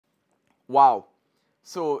Wow.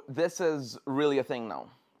 So this is really a thing now.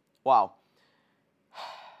 Wow.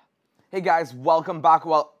 Hey guys, welcome back.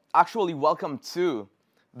 Well, actually, welcome to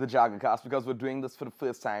the Jagger cast because we're doing this for the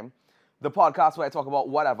first time. The podcast where I talk about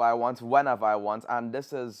whatever I want, whenever I want, and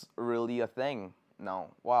this is really a thing now.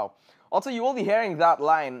 Wow. Also, you will be hearing that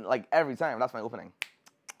line like every time. That's my opening.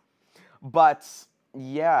 But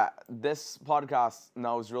yeah, this podcast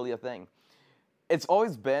now is really a thing. It's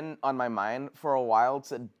always been on my mind for a while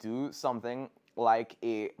to do something like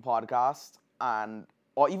a podcast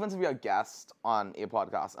or even to be a guest on a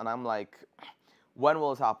podcast. And I'm like, when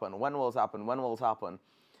will it happen? When will it happen? When will it happen?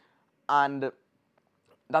 And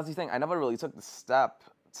that's the thing. I never really took the step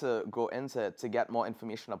to go into it to get more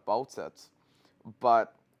information about it.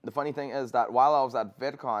 But the funny thing is that while I was at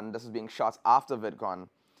VidCon, this is being shot after VidCon,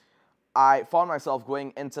 I found myself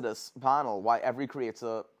going into this panel why every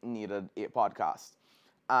creator needed a podcast.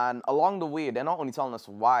 And along the way, they're not only telling us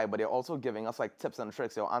why, but they're also giving us like tips and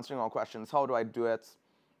tricks. They're answering our questions. How do I do it?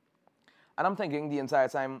 And I'm thinking the entire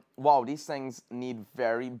time, wow, these things need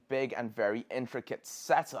very big and very intricate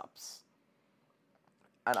setups.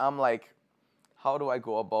 And I'm like, how do I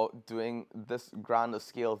go about doing this grander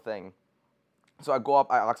scale thing? So I go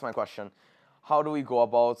up, I ask my question. How do we go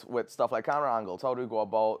about with stuff like camera angles? How do we go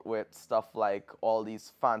about with stuff like all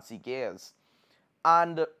these fancy gears?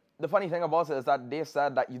 And the funny thing about it is that they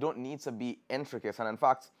said that you don't need to be intricate. And in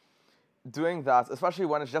fact, doing that, especially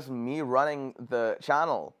when it's just me running the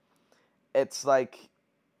channel, it's like,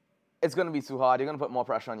 it's going to be too hard. You're going to put more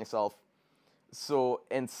pressure on yourself. So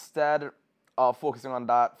instead of focusing on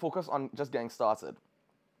that, focus on just getting started.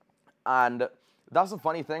 And that's the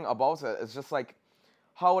funny thing about it. It's just like,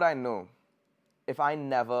 how would I know if I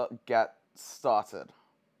never get started?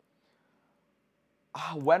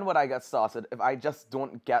 When would I get started if I just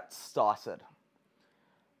don't get started?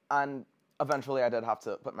 And eventually I did have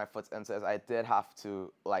to put my foot into it. I did have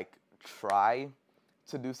to like try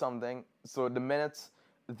to do something. So the minute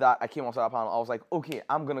that I came off that panel, I was like, okay,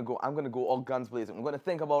 I'm gonna go all guns blazing. We're gonna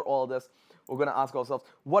think about all this. We're gonna ask ourselves,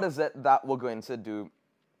 what is it that we're going to do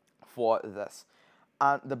for this?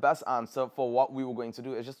 And the best answer for what we were going to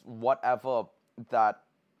do is just whatever that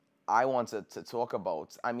I wanted to talk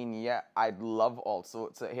about. I mean, yeah, I'd love also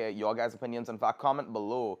to hear your guys' opinions. In fact, comment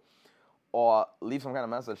below or leave some kind of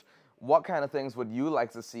message. What kind of things would you like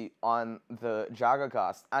to see on the Jagger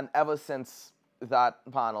cast? And ever since that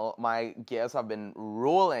panel, my gears have been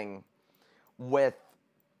rolling with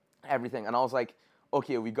everything. And I was like,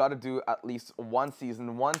 okay, we got to do at least one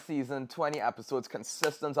season, 20 episodes,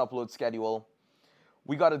 consistent upload schedule.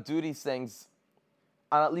 We got to do these things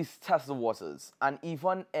and at least test the waters. And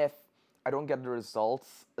even if I don't get the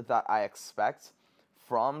results that I expect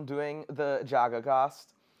from doing the Jagger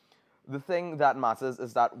cast, the thing that matters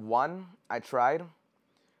is that 1, I tried,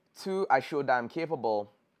 2, I showed that I'm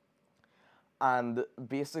capable, and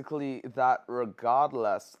basically that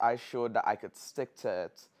regardless, I showed that I could stick to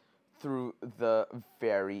it through the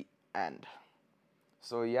very end.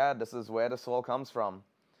 So yeah, this is where this all comes from.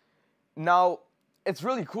 Now, it's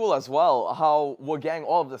really cool as well how we're getting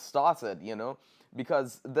all of this started, you know,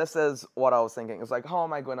 because this is what I was thinking. It's like, how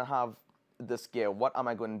am I going to have this gear? What am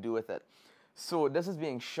I going to do with it? So this is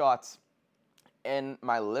being shot in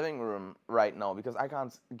my living room right now because I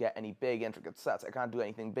can't get any big intricate sets. I can't do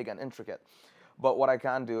anything big and intricate. But what I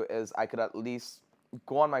can do is I could at least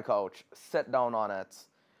go on my couch, sit down on it,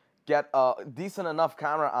 get a decent enough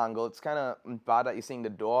camera angle. It's kind of bad that you're seeing the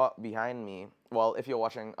door behind me. Well, if you're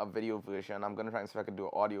watching a video version, I'm going to try and see if I can do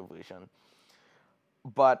an audio version.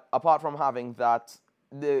 But apart from having that,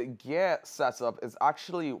 the gear setup is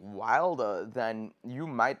actually wilder than you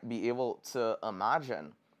might be able to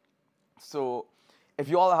imagine. So if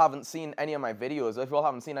you all haven't seen any of my videos, or if you all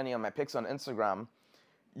haven't seen any of my pics on Instagram,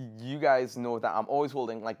 you guys know that I'm always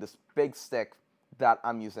holding like this big stick that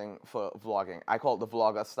I'm using for vlogging. I call it the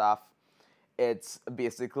vlogger staff. It's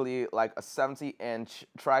basically like a 70-inch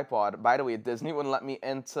tripod. By the way, Disney wouldn't let me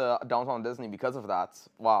into Downtown Disney because of that.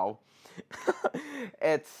 Wow.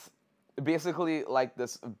 It's basically like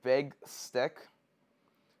this big stick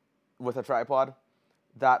with a tripod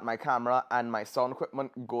that my camera and my sound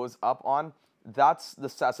equipment goes up on. That's the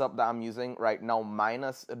setup that I'm using right now,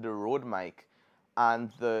 minus the Rode mic.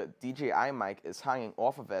 And the DJI mic is hanging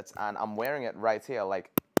off of it, and I'm wearing it right here.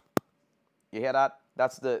 Like, you hear that?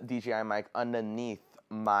 That's the DJI mic underneath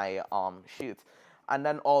my sheet. And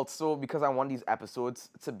then also, because I want these episodes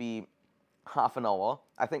to be half an hour,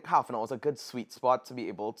 I think half an hour is a good sweet spot to be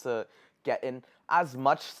able to get in as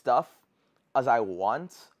much stuff as I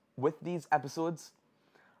want with these episodes.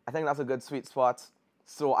 I think that's a good sweet spot.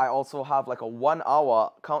 So I also have like a 1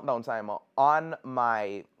 hour countdown timer on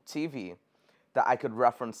my TV that I could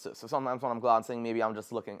reference to. So sometimes when I'm glancing, maybe I'm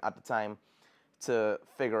just looking at the time to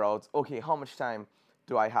figure out, okay, how much time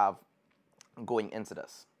do I have going into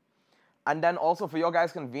this? And then also for your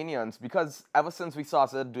guys' convenience, because ever since we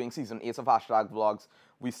started doing season 8 of Hashtag Vlogs,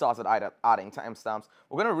 we started adding timestamps.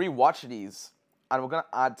 We're going to rewatch these, and we're going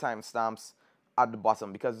to add timestamps at the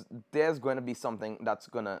bottom, because there's going to be something that's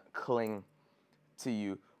going to cling to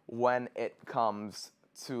you when it comes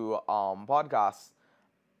to podcasts.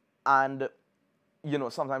 And, you know,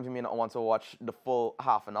 sometimes you may not want to watch the full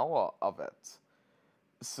half an hour of it.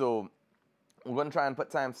 So we're going to try and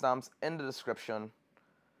put timestamps in the description,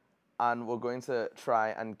 and we're going to try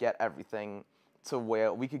and get everything to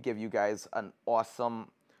where we could give you guys an awesome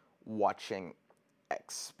watching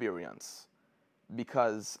experience.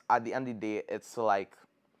 Because at the end of the day, it's like,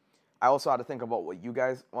 I also had to think about what you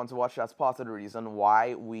guys want to watch. That's part of the reason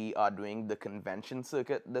why we are doing the convention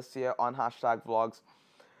circuit this year on Hashtag Vlogs.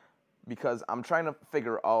 Because I'm trying to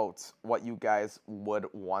figure out what you guys would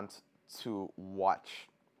want to watch.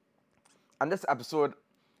 And this episode,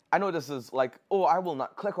 I know this is like, oh, I will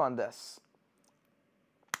not click on this.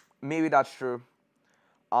 Maybe that's true.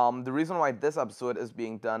 The reason why this episode is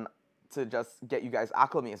being done to just get you guys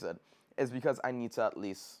acclimated is because I need to at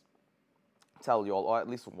least tell y'all, or at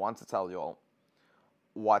least want to tell y'all,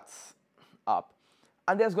 what's up.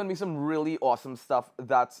 And there's going to be some really awesome stuff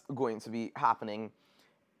that's going to be happening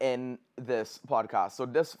in this podcast. So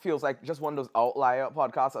this feels like just one of those outlier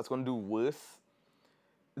podcasts that's going to do worse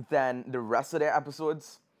than the rest of their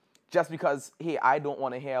episodes. Just because, hey, I don't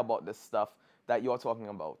want to hear about this stuff that you're talking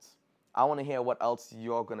about. I want to hear what else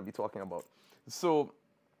you're going to be talking about. So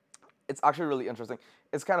it's actually really interesting.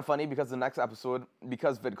 It's kind of funny because the next episode,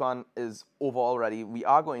 because VidCon is over already, we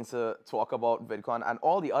are going to talk about VidCon and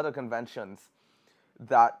all the other conventions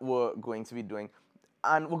that we're going to be doing.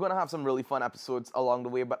 And we're going to have some really fun episodes along the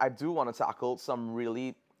way, but I do want to tackle some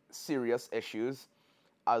really serious issues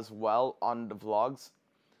as well on the vlogs.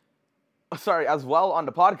 Sorry, as well on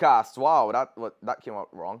the podcast. Wow, that came out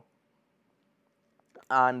wrong.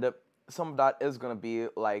 And some of that is going to be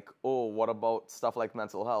like, oh, what about stuff like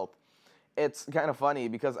mental health? It's kind of funny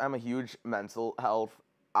because I'm a huge mental health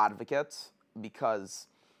advocate, because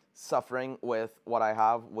suffering with what I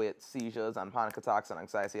have with seizures and panic attacks and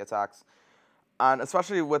anxiety attacks, and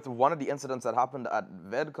especially with one of the incidents that happened at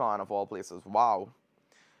VidCon of all places, wow.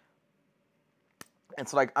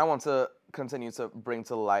 It's like I want to continue to bring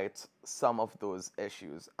to light some of those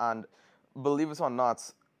issues. And believe it or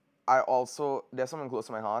not, there's something close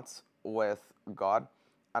to my heart with God,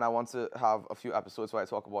 and I want to have a few episodes where I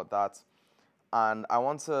talk about that. And I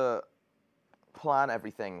want to plan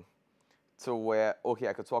everything to where, okay,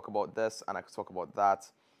 I could talk about this and I could talk about that.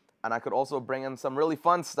 And I could also bring in some really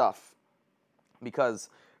fun stuff, because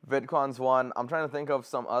VidCon's one. I'm trying to think of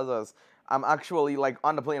some others. I'm actually, like,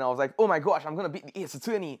 on the plane, I was like, oh my gosh, I'm going to beat the Ace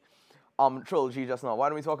Attorney trilogy just now. Why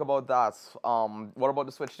don't we talk about that? What about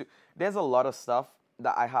the Switch 2? There's a lot of stuff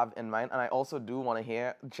that I have in mind, and I also do want to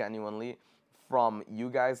hear genuinely from you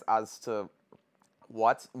guys as to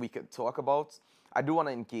what we could talk about. I do want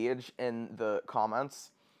to engage in the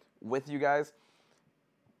comments with you guys.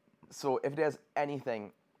 So if there's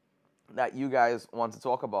anything that you guys want to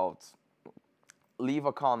talk about, leave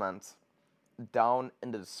a comment down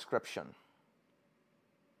in the description.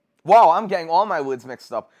 Wow, I'm getting all my words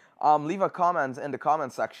mixed up. Leave a comment in the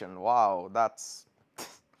comment section. Wow, that's...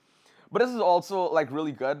 But this is also, like,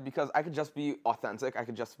 really good because I could just be authentic. I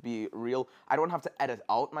could just be real. I don't have to edit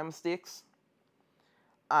out my mistakes.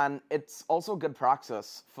 And it's also good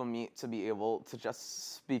practice for me to be able to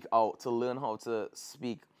just speak out, to learn how to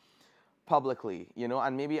speak publicly, you know?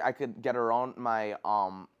 And maybe I could get around my,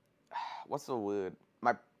 what's the word?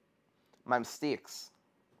 My mistakes.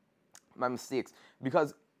 My mistakes.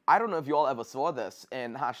 Because I don't know if you all ever saw this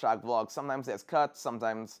in Hashtag Vlogs. Sometimes there's cuts,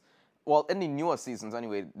 sometimes, well, in the newer seasons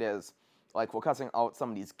anyway, there's, like, we're cutting out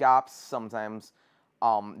some of these gaps. Sometimes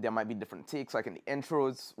there might be different takes, like in the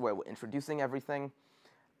intros where we're introducing everything.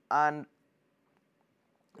 And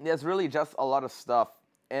there's really just a lot of stuff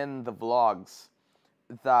in the vlogs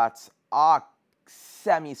that are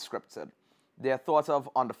semi-scripted. They're thought of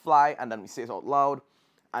on the fly, and then we say it out loud,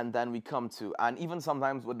 and then we come to. And even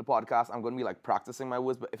sometimes with the podcast, I'm going to be, like, practicing my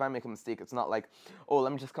words, but if I make a mistake, it's not like, oh,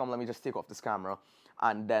 let me just take off this camera,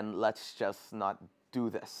 and then let's just not do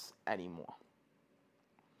this anymore.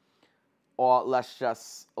 Or let's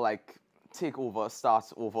just, like,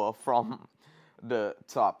 start over from the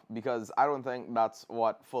top, because I don't think that's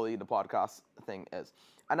what fully the podcast thing is.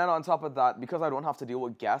 And then on top of that, because I don't have to deal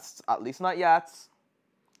with guests, at least not yet,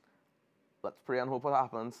 let's pray and hope it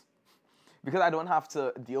happens, because I don't have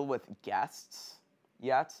to deal with guests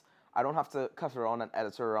yet. I don't have to cut around and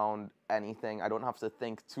edit around anything. I don't have to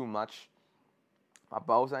think too much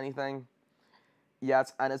about anything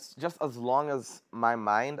yet. And it's just as long as my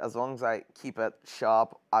mind, as long as I keep it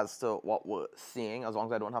sharp as to what we're seeing, as long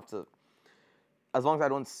as I don't have to, as long as I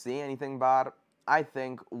don't see anything bad, I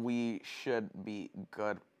think we should be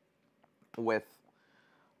good with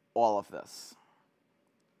all of this.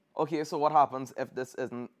 Okay, so what happens if this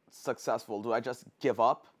isn't successful? Do I just give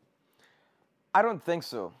up? I don't think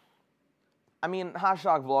so. I mean,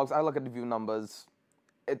 hashtag vlogs, I look at the view numbers.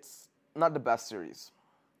 It's not the best series.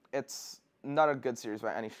 It's not a good series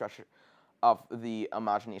by any stretch of the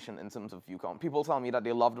imagination in terms of view count. People tell me that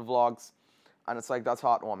they love the vlogs, and it's like, that's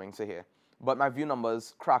heartwarming to hear. But my view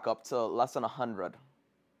numbers crack up to less than 100.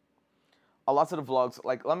 A lot of the vlogs,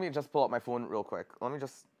 like, let me just pull up my phone real quick. Let me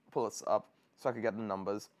just pull this up so I can get the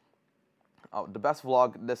numbers. The best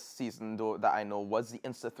vlog this season, though, that I know was the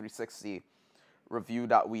Insta360 review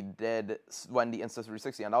that we did when the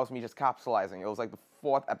Insta360, and that was me just capsulizing. It was like the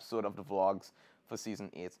 4th episode of the vlogs for season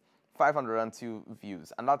 8. 502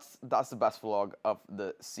 views, and that's the best vlog of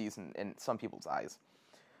the season in some people's eyes.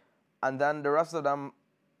 And then the rest of them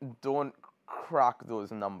don't crack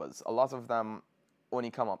those numbers. A lot of them only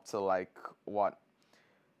come up to like, what,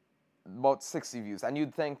 about 60 views. And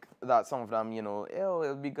you'd think that some of them, you know, ew,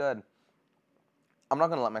 it'll be good. I'm not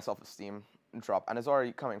going to let my self-esteem drop. And it's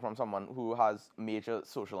already coming from someone who has major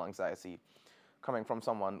social anxiety, coming from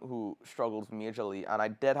someone who struggles majorly. And I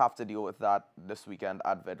did have to deal with that this weekend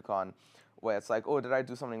at VidCon, where it's like, oh, did I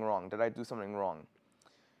do something wrong? Did I do something wrong?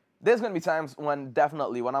 There's going to be times when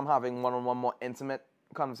definitely when I'm having one-on-one more intimate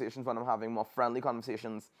conversations, when I'm having more friendly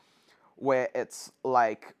conversations, where it's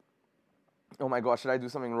like, oh my gosh, should I do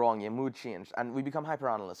something wrong? Your mood changed. And we become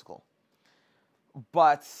hyper-analytical.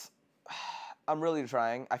 But I'm really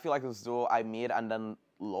trying. I feel like as though I made and then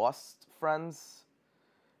lost friends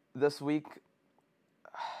this week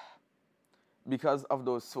because of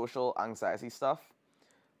those social anxiety stuff.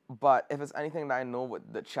 But if it's anything that I know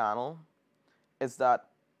with the channel, it's that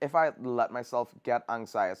if I let myself get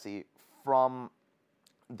anxiety from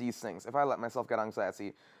these things, if I let myself get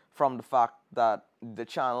anxiety from the fact that the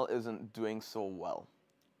channel isn't doing so well,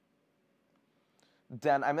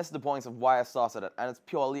 then I miss the points of why I started it. And it's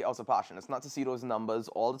purely out of passion. It's not to see those numbers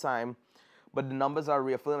all the time, but the numbers are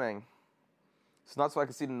reaffirming. It's not so I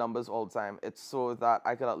can see the numbers all the time. It's so that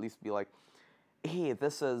I could at least be like, hey,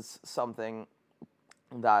 this is something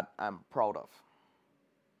that I'm proud of,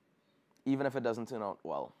 even if it doesn't turn out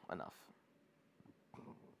well enough.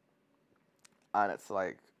 And it's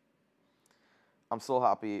like, I'm so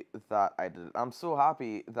happy that I did it. I'm so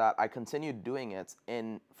happy that I continued doing it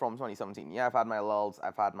from 2017. Yeah, I've had my lulls,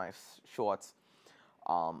 I've had my short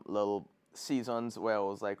little seasons where I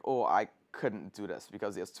was like, oh, I couldn't do this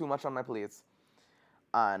because there's too much on my plate,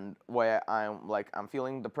 and where I'm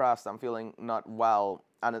feeling depressed, I'm feeling not well,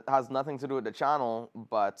 and it has nothing to do with the channel.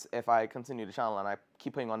 But if I continue the channel and I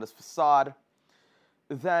keep putting on this facade,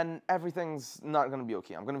 then everything's not going to be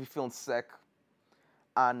okay. I'm going to be feeling sick,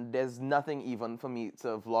 and there's nothing even for me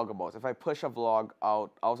to vlog about. If I push a vlog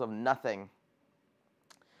out of nothing,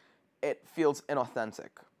 it feels inauthentic.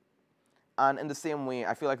 And in the same way,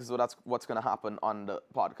 I feel like as though that's what's going to happen on the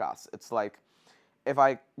podcast. It's like, if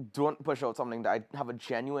I don't push out something that I have a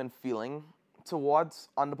genuine feeling towards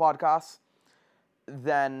on the podcast,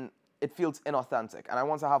 then it feels inauthentic. And I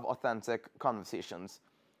want to have authentic conversations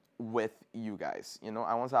with you guys. You know,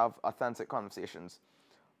 I want to have authentic conversations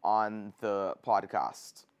on the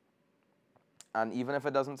podcast. And even if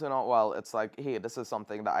it doesn't turn out well, it's like, hey, this is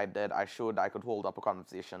something that I did. I showed I could hold up a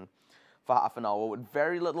conversation for half an hour with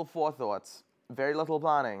very little forethought, very little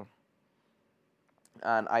planning.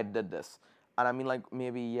 And I did this. And I mean, like,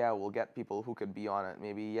 maybe, yeah, we'll get people who could be on it.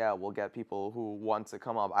 Maybe, yeah, we'll get people who want to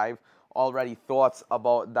come up. I've already thought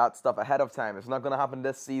about that stuff ahead of time. It's not going to happen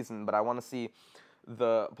this season, but I want to see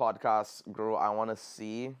the podcast grow. I want to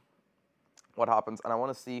see what happens, and I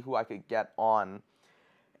want to see who I could get on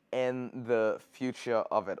in the future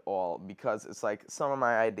of it all. Because it's like, some of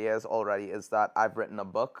my ideas already is that I've written a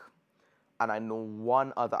book, and I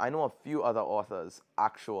know a few other authors,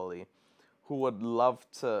 actually, who would love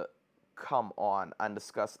to come on and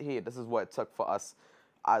discuss, hey, this is what it took for us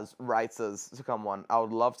as writers to come on. I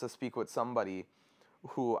would love to speak with somebody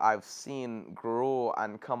who I've seen grow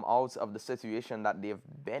and come out of the situation that they've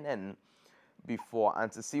been in before,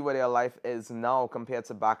 and to see where their life is now compared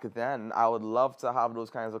to back then. I would love to have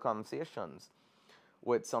those kinds of conversations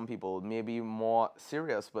with some people, maybe more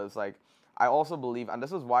serious. But it's like, I also believe, and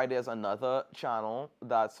this is why there's another channel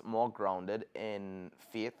that's more grounded in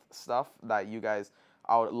faith stuff that you guys,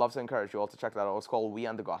 I would love to encourage you all to check that out. It's called We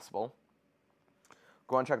and the Gospel,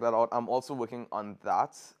 Go and check that out. I'm also working on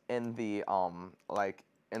that in the like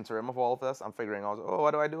interim of all of this. I'm figuring out, oh,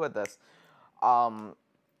 what do I do with this?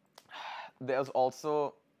 There's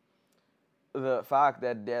also the fact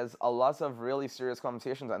that there's a lot of really serious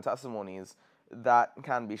conversations and testimonies that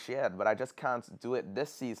can be shared, but I just can't do it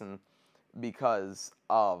this season because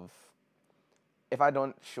of, if I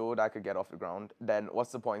don't show that I could get off the ground, then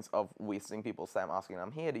what's the point of wasting people's time asking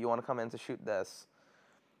them, hey, do you want to come in to shoot this,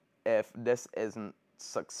 if this isn't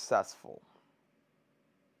successful?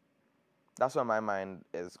 That's where my mind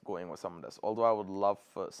is going with some of this. Although I would love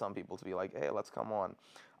for some people to be like, hey, let's come on.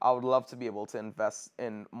 I would love to be able to invest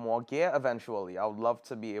in more gear eventually. I would love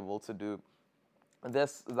to be able to do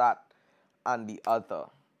this, that, and the other.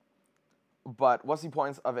 But what's the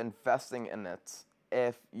point of investing in it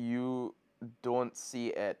if you don't see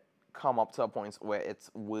it come up to a point where it's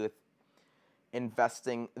worth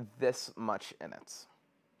investing this much in it?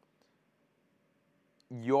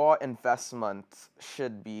 Your investment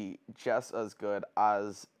should be just as good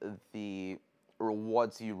as the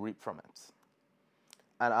rewards you reap from it.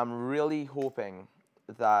 And I'm really hoping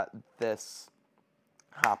that this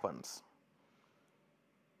happens.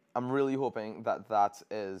 I'm really hoping that that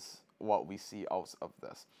is what we see out of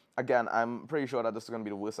this. Again, I'm pretty sure that this is going to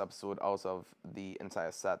be the worst episode out of the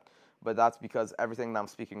entire set. But that's because everything that I'm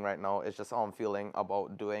speaking right now is just how I'm feeling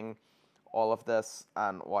about doing all of this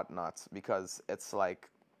and whatnot. Because it's like,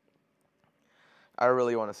 I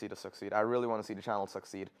really want to see this succeed. I really want to see the channel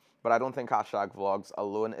succeed. But I don't think hashtag vlogs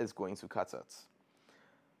alone is going to cut it.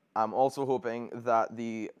 I'm also hoping that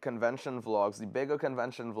the convention vlogs, the bigger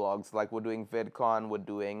convention vlogs, like we're doing VidCon, we're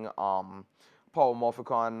doing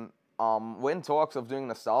PowerMorphicon, we're in talks of doing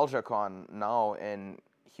NostalgiaCon now in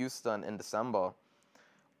Houston in December.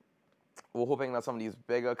 We're hoping that some of these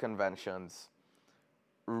bigger conventions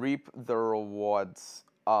reap the rewards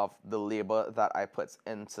of the labor that I put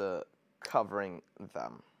into covering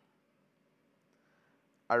them.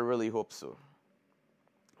 I really hope so.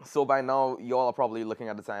 So by now, y'all are probably looking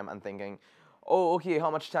at the time and thinking, oh, okay, how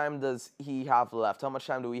much time does he have left? How much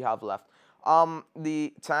time do we have left?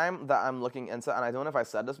 The time that I'm looking into, and I don't know if I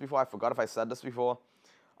said this before, I forgot if I said this before,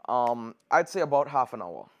 I'd say about half an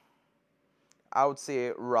hour. I would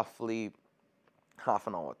say roughly half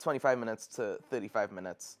an hour, 25 minutes to 35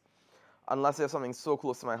 minutes. Unless there's something so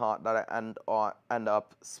close to my heart that I end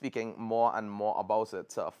up speaking more and more about it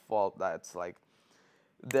to a fault that it's like,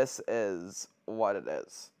 this is what it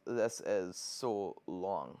is. This is so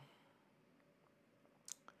long.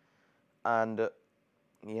 And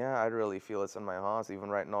yeah, I really feel it's in my heart. Even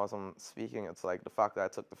right now as I'm speaking, it's like the fact that I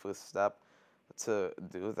took the first step to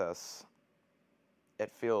do this,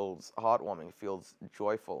 it feels heartwarming, it feels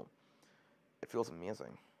joyful, it feels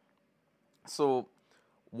amazing. So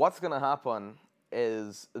what's going to happen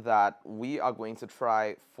is that we are going to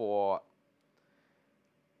try for,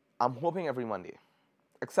 I'm hoping every Monday,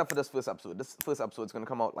 except for this first episode. This first episode is going to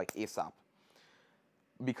come out like ASAP,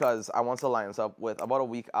 because I want to line us up with about a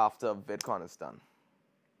week after VidCon is done.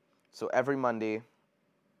 So every Monday,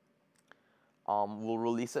 we'll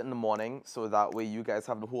release it in the morning, so that way you guys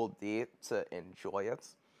have the whole day to enjoy it.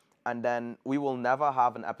 And then we will never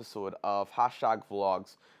have an episode of hashtag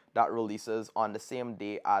vlogs that releases on the same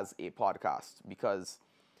day as a podcast, because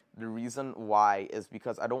the reason why is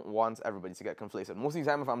because I don't want everybody to get conflated. Most of the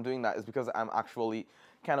time if I'm doing that is because I'm actually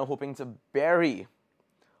kind of hoping to bury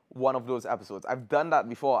one of those episodes. I've done that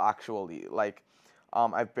before, actually. Like,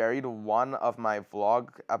 I've buried one of my vlog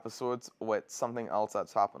episodes with something else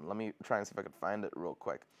that's happened. Let me try and see if I can find it real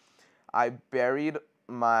quick. I buried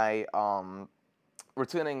my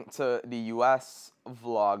returning to the US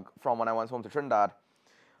vlog from when I went home to Trinidad.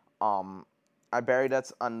 I buried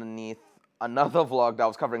it underneath another vlog that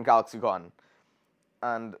was covering GalaxyCon.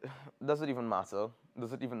 And does it even matter?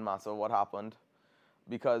 Does it even matter what happened?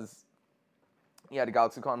 Because, yeah, the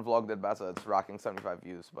GalaxyCon vlog did better. It's racking 75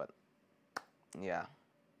 views, but yeah.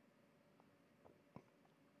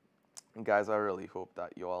 Guys, I really hope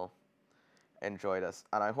that you all enjoy this.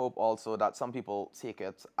 And I hope also that some people take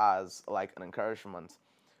it as like an encouragement.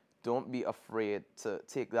 Don't be afraid to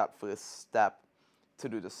take that first step to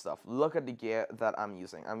do this stuff. Look at the gear that I'm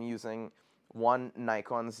using. I'm using one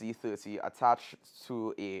Nikon Z30 attached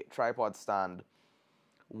to a tripod stand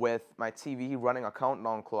with my TV running a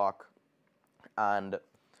countdown clock and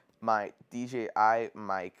my DJI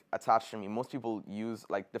mic attached to me. Most people use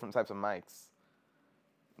like different types of mics.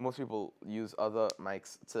 Most people use other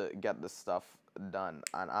mics to get this stuff done.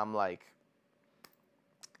 And I'm like,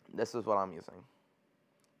 this is what I'm using.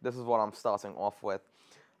 This is what I'm starting off with.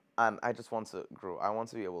 And I just want to grow. I want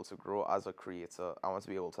to be able to grow as a creator. I want to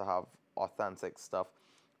be able to have authentic stuff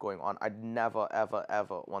going on. I'd never, ever,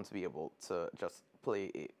 ever want to be able to just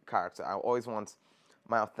play a character. I always want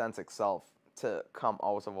my authentic self to come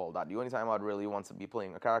out of all that. The only time I'd really want to be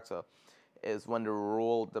playing a character is when the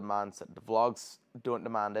role demands it. The vlogs don't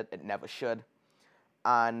demand it. It never should.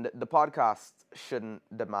 And the podcast shouldn't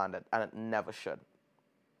demand it, and it never should.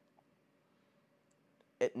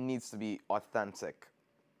 It needs to be authentic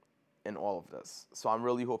in all of this. So I'm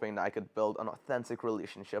really hoping that I could build an authentic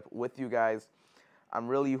relationship with you guys. I'm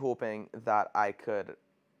really hoping that I could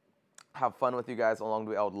have fun with you guys along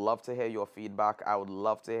the way. I would love to hear your feedback. I would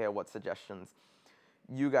love to hear what suggestions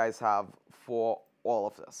you guys have for all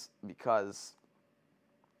of this, because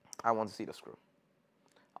I want to see the screw.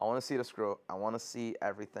 I want to see the screw. I want to see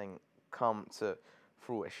everything come to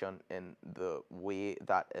fruition in the way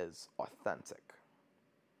that is authentic.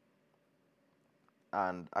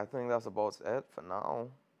 And I think that's about it for now.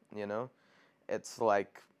 You know, it's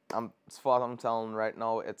like, as far as I'm telling right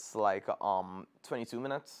now, it's like 22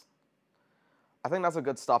 minutes. I think that's a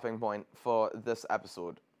good stopping point for this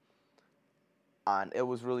episode. And it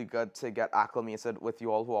was really good to get acclimated with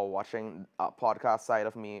you all who are watching a podcast side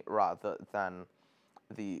of me rather than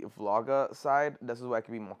the vlogger side. This is where I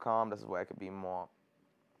could be more calm. This is where I could be more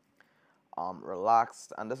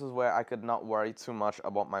relaxed. And this is where I could not worry too much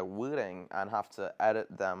about my wording and have to edit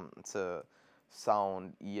them to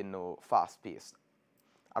sound, you know, fast-paced.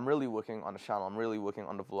 I'm really working on the channel. I'm really working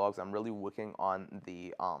on the vlogs. I'm really working on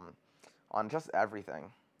the on just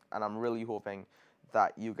everything. And I'm really hoping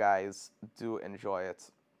that you guys do enjoy it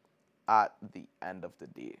at the end of the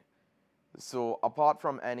day. So apart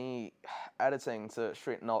from any editing to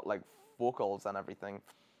straighten out like vocals and everything,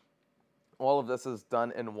 all of this is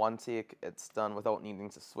done in one take. It's done without needing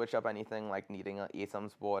to switch up anything, like needing an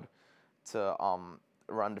ATEMs board to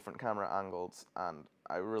run different camera angles. And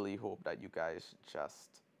I really hope that you guys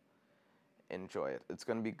just enjoy it. It's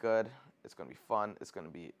gonna be good. It's gonna be fun. It's gonna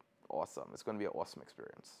be awesome. It's gonna be an awesome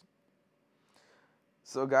experience.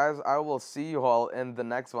 So guys, I will see you all in the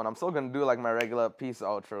next one. I'm still going to do like my regular peace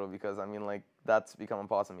outro because I mean like that's become a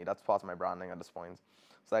part of me. That's part of my branding at this point.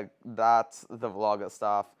 It's like that's the vlogger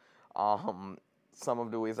stuff. Some of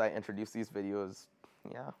the ways I introduce these videos.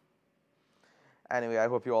 Yeah. Anyway, I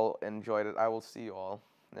hope you all enjoyed it. I will see you all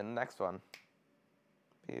in the next one.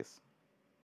 Peace.